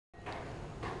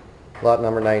Lot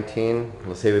number 19,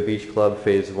 Ceiba Beach Club,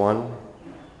 Phase 1.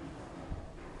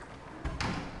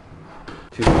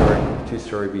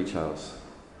 Two-story beach house.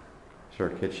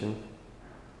 Here's our kitchen.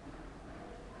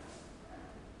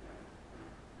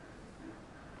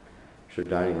 Here's our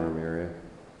dining room area.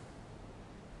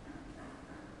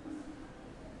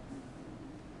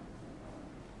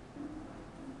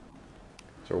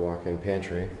 Here's our walk-in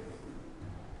pantry.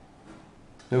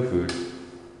 No food.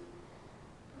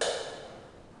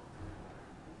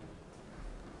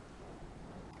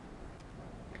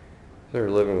 Here's our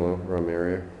living room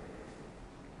area.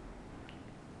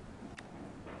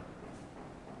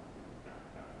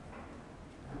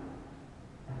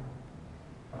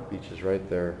 Beach is right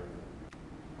there.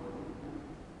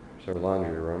 Here's our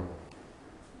laundry room.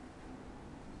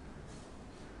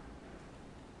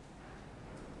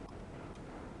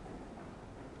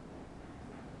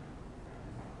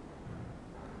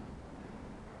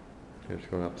 Here's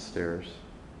going upstairs.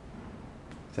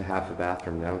 It's a half a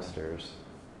bathroom downstairs.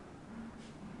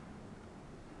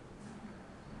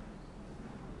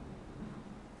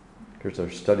 Here's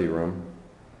our study room.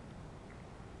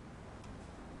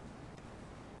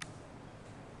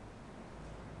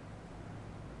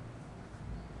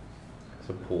 It's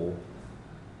a pool.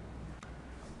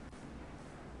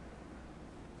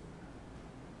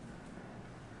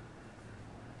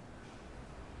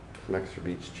 Some extra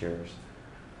beach chairs.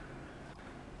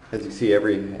 As you see,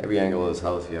 every angle of this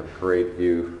house, you have a great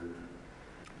view.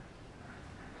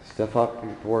 Step up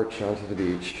your porch onto the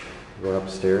beach. Go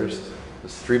upstairs.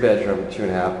 This 3-bedroom,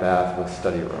 2.5 bath with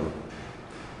study room.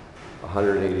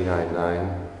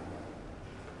 $189,900.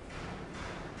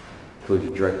 Includes a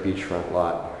direct beachfront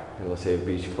lot in Ceiba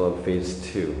Beach Club Phase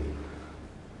 2.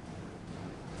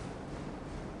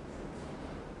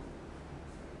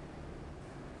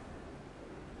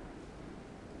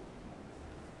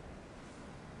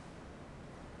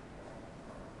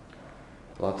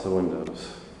 Lots of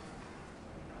windows.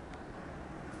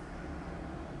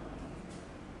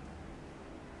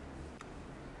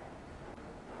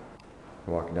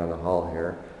 Walking down the hall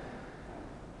here.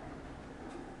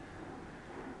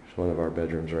 There's one of our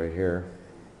bedrooms right here.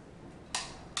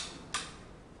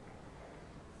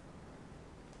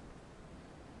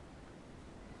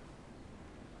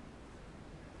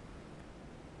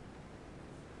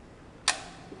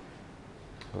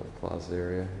 Oh, closet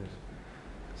area.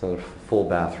 It's another full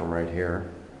bathroom right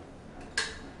here.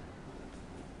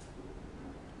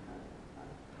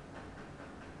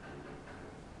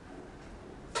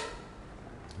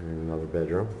 And another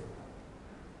bedroom.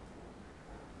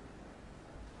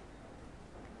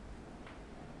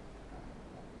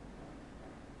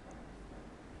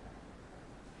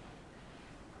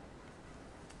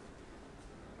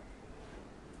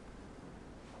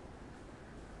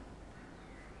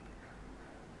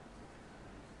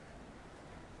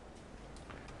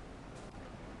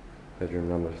 Bedroom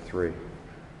number 3.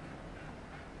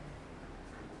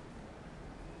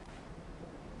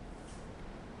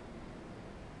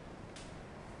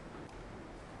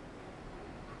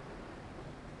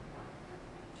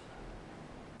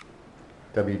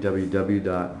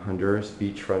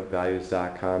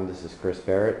 www.hondurasbeachfrontvalues.com. This is Chris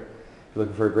Barrett. If you're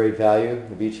looking for a great value in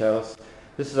the beach house,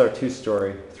 this is our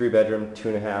 2-story, 3-bedroom,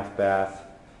 2.5 bath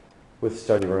with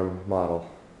study room model.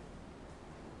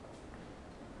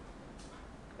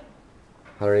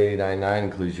 $189,900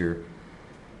 includes your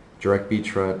direct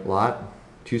beachfront lot,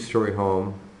 2-story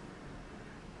home,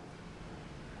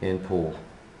 and pool.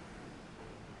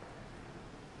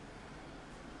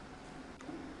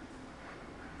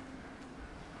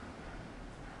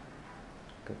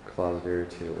 Closet area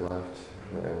to the left,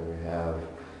 and we have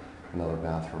another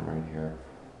bathroom right here.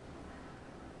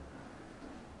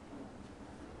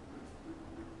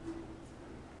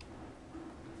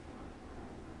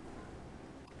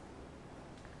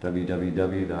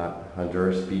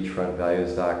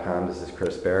 www.hondurasbeachfrontvalues.com. This is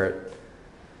Chris Barrett.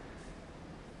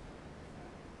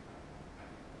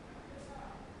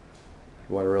 If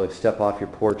you want to really step off your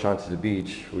porch onto the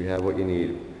beach, we have what you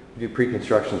need. We do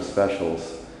pre-construction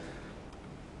specials.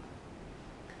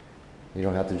 You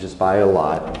don't have to just buy a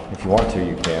lot. If you want to,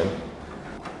 you can.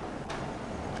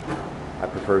 I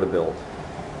prefer to build.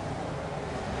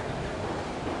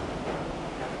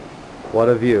 What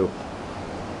a view.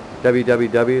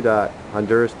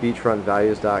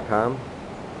 www.hondurasbeachfrontvalues.com.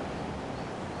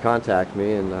 Contact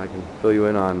me and I can fill you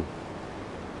in on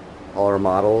all our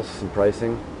models and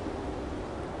pricing.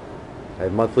 I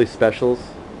have monthly specials.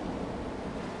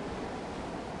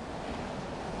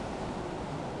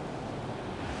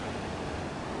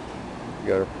 We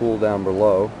got our pool down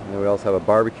below, and then we also have a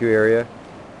barbecue area,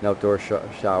 an outdoor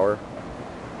shower.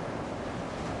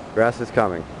 Grass is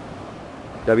coming.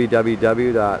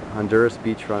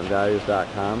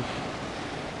 www.hondurasbeachfrontvalues.com. If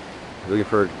you're looking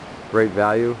for great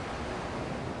value,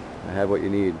 I have what you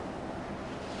need.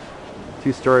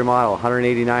 Two-story model,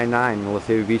 $189,900, in the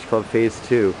Ceiba Beach Club Phase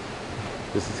 2.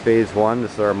 This is Phase 1.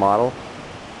 This is our model.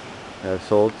 I've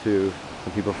sold to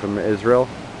some people from Israel.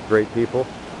 Great people.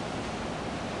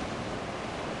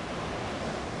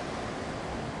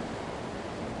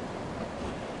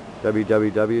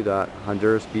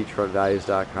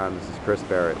 www.hondurasbeachfrontvalues.com. This is Chris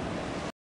Barrett.